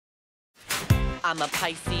I'm a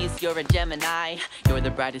Pisces, you're a Gemini. You're the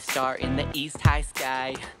brightest star in the east high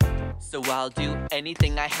sky. So I'll do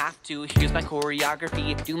anything I have to. Here's my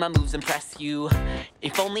choreography, do my moves, impress you.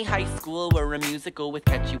 If only high school were a musical with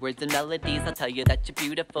catchy words and melodies, I'll tell you that you're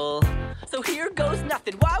beautiful. So here goes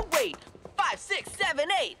nothing, why wait? 5, 6, 7,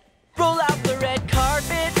 8. Roll out the red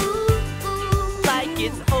carpet, like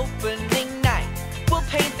it's opening night. We'll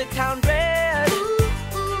paint the town red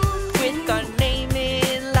with our name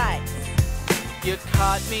in lights. You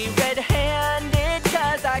caught me red-handed,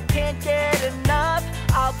 'cause I can't get enough.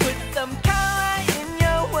 I'll put some color in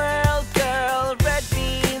your world, girl. Red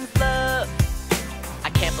means love. I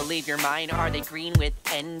can't believe you're mine. Are they green with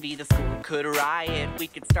envy? The school could riot. We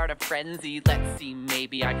could start a frenzy. Let's see,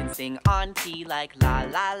 maybe I can sing on key like la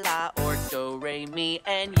la la or do re mi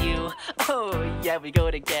and you. Oh yeah, we go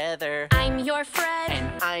together. I'm your Fred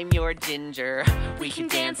and I'm your Ginger. We can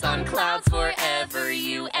dance on clouds forever,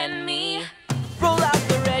 you